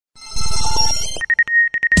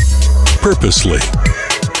Purposely.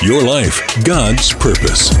 Your life, God's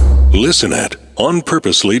purpose. Listen at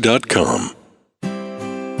onpurposely.com.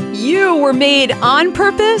 You were made on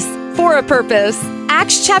purpose for a purpose.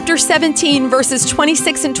 Acts chapter 17, verses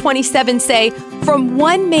 26 and 27 say, "From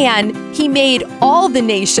one man he made all the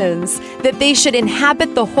nations, that they should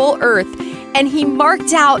inhabit the whole earth. And he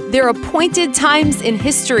marked out their appointed times in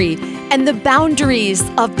history and the boundaries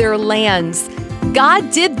of their lands."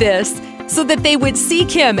 God did this so that they would seek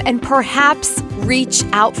him and perhaps reach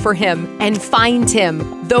out for him and find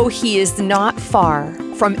him, though he is not far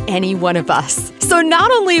from any one of us. So not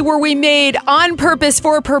only were we made on purpose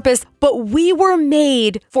for a purpose, but we were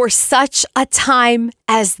made for such a time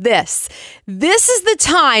as this. This is the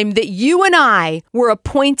time that you and I were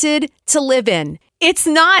appointed to live in. It's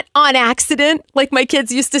not on accident, like my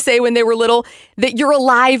kids used to say when they were little, that you're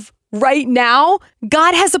alive right now.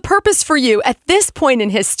 God has a purpose for you at this point in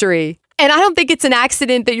history. And I don't think it's an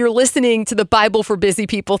accident that you're listening to the Bible for Busy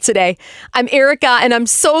People today. I'm Erica, and I'm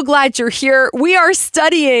so glad you're here. We are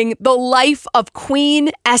studying the life of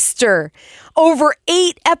Queen Esther over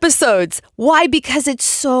 8 episodes. Why? Because it's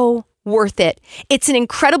so worth it. It's an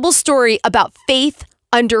incredible story about faith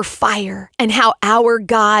under fire and how our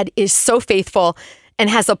God is so faithful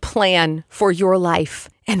and has a plan for your life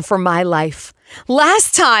and for my life.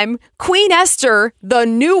 Last time, Queen Esther, the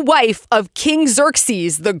new wife of King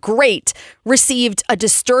Xerxes the Great, received a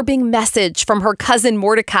disturbing message from her cousin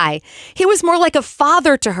Mordecai. He was more like a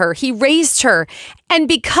father to her. He raised her. And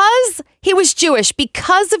because he was Jewish,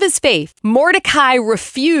 because of his faith, Mordecai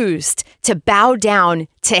refused to bow down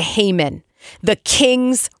to Haman, the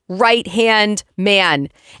king's right-hand man.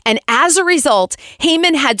 And as a result,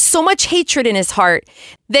 Haman had so much hatred in his heart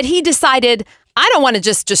that he decided, I don't want to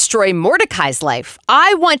just destroy Mordecai's life.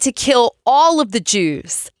 I want to kill all of the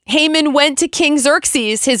Jews. Haman went to King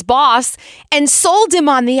Xerxes, his boss, and sold him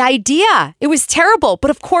on the idea. It was terrible. But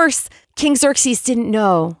of course, King Xerxes didn't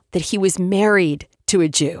know that he was married to a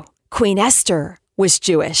Jew. Queen Esther was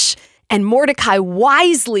Jewish. And Mordecai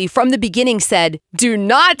wisely from the beginning said, do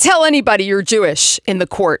not tell anybody you're Jewish in the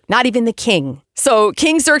court, not even the king. So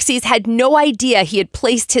King Xerxes had no idea he had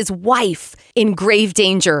placed his wife in grave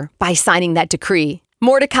danger by signing that decree.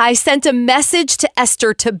 Mordecai sent a message to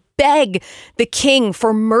Esther to beg the king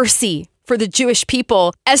for mercy for the Jewish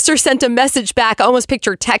people. Esther sent a message back. I almost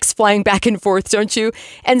picture text flying back and forth, don't you?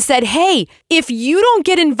 And said, hey, if you don't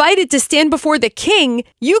get invited to stand before the king,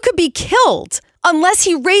 you could be killed. Unless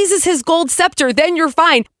he raises his gold scepter, then you're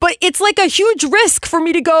fine. But it's like a huge risk for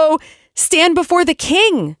me to go stand before the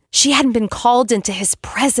king. She hadn't been called into his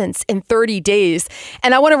presence in 30 days.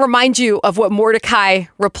 And I want to remind you of what Mordecai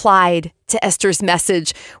replied to Esther's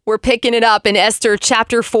message. We're picking it up in Esther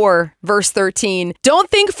chapter 4, verse 13. Don't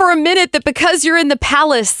think for a minute that because you're in the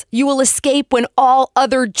palace, you will escape when all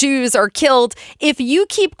other Jews are killed. If you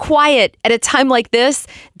keep quiet at a time like this,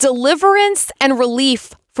 deliverance and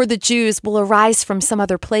relief for the Jews will arise from some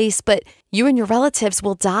other place, but you and your relatives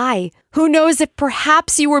will die. Who knows if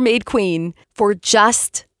perhaps you were made queen for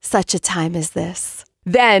just such a time as this.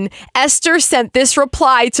 Then Esther sent this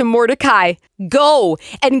reply to Mordecai, go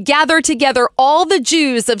and gather together all the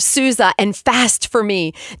Jews of Susa and fast for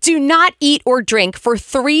me. Do not eat or drink for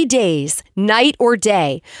 3 days, night or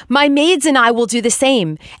day. My maids and I will do the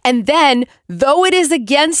same. And then, though it is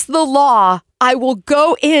against the law, I will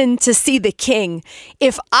go in to see the king.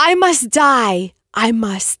 If I must die, I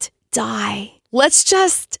must die. Let's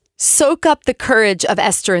just soak up the courage of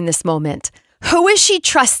Esther in this moment. Who is she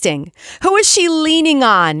trusting? Who is she leaning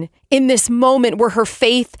on in this moment where her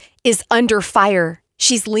faith is under fire?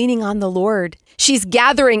 She's leaning on the Lord. She's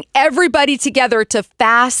gathering everybody together to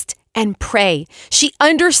fast and pray. She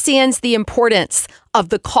understands the importance of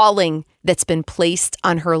the calling that's been placed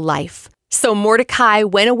on her life. So Mordecai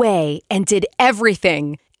went away and did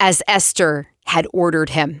everything as Esther had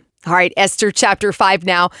ordered him. All right, Esther chapter 5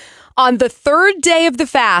 now. On the 3rd day of the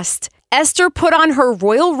fast, Esther put on her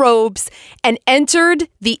royal robes and entered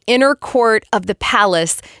the inner court of the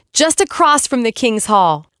palace just across from the king's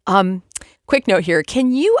hall. Quick note here.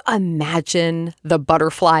 Can you imagine the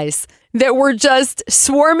butterflies that were just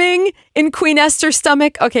swarming in Queen Esther's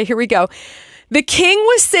stomach? Okay, here we go. The king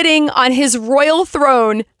was sitting on his royal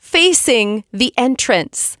throne facing the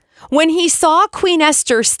entrance. When he saw Queen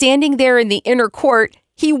Esther standing there in the inner court,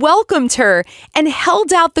 he welcomed her and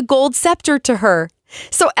held out the gold scepter to her.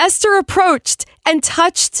 So Esther approached and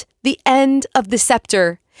touched the end of the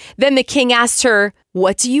scepter. Then the king asked her,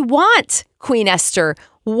 what do you want, Queen Esther?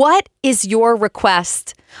 What is your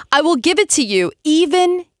request? I will give it to you,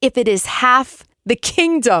 even if it is half the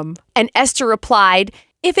kingdom. And Esther replied,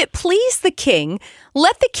 If it please the king,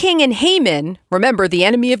 let the king and Haman, remember the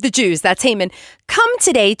enemy of the Jews, that's Haman, come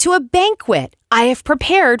today to a banquet I have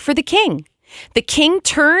prepared for the king. The king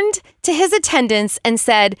turned to his attendants and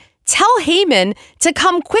said, tell Haman to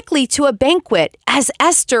come quickly to a banquet as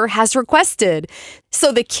Esther has requested.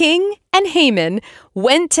 So the king and Haman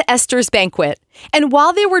went to Esther's banquet. And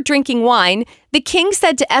while they were drinking wine, the king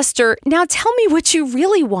said to Esther, now tell me what you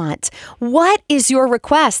really want. What is your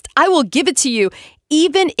request? I will give it to you,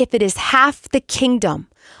 even if it is half the kingdom.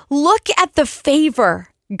 Look at the favor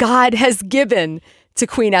God has given to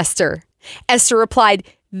Queen Esther. Esther replied,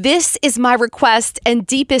 this is my request and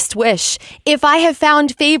deepest wish. If I have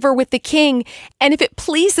found favor with the king, and if it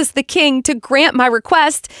pleases the king to grant my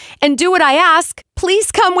request and do what I ask, please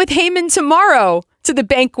come with Haman tomorrow to the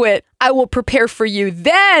banquet I will prepare for you.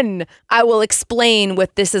 Then I will explain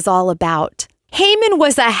what this is all about. Haman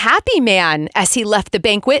was a happy man as he left the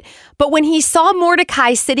banquet, but when he saw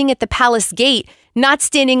Mordecai sitting at the palace gate, not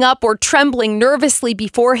standing up or trembling nervously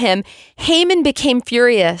before him, Haman became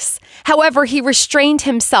furious. However, he restrained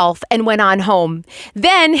himself and went on home.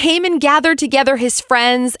 Then Haman gathered together his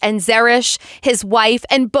friends and Zeresh, his wife,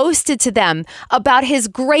 and boasted to them about his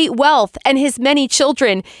great wealth and his many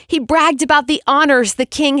children. He bragged about the honors the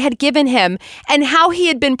king had given him and how he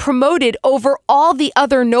had been promoted over all the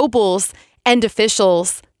other nobles and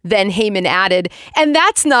officials. Then Haman added, and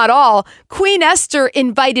that's not all. Queen Esther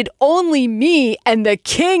invited only me and the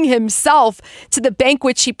king himself to the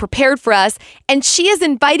banquet she prepared for us, and she has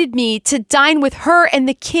invited me to dine with her and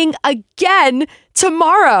the king again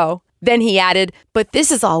tomorrow. Then he added, but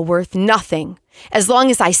this is all worth nothing, as long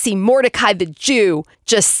as I see Mordecai the Jew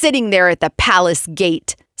just sitting there at the palace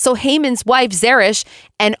gate. So Haman's wife Zeresh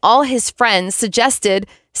and all his friends suggested,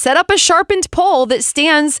 set up a sharpened pole that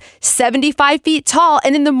stands 75 feet tall,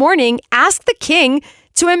 and in the morning, ask the king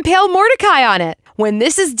to impale Mordecai on it. When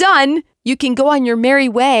this is done, you can go on your merry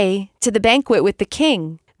way to the banquet with the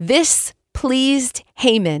king. This pleased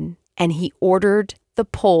Haman, and he ordered the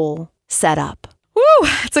pole set up. Woo,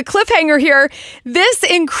 it's a cliffhanger here. This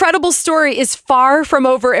incredible story is far from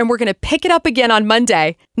over, and we're going to pick it up again on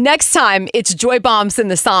Monday. Next time, it's Joy Bombs in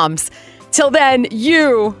the Psalms. Till then,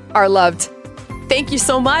 you are loved. Thank you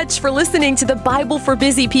so much for listening to the Bible for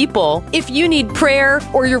Busy People. If you need prayer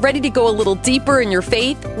or you're ready to go a little deeper in your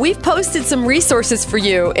faith, we've posted some resources for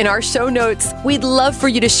you in our show notes. We'd love for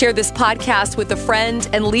you to share this podcast with a friend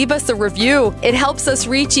and leave us a review. It helps us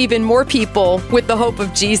reach even more people with the hope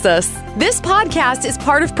of Jesus. This podcast is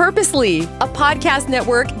part of Purposely, a podcast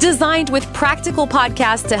network designed with practical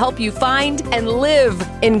podcasts to help you find and live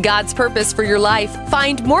in God's purpose for your life.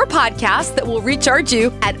 Find more podcasts that will recharge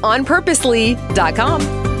you at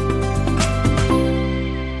onpurposely.com.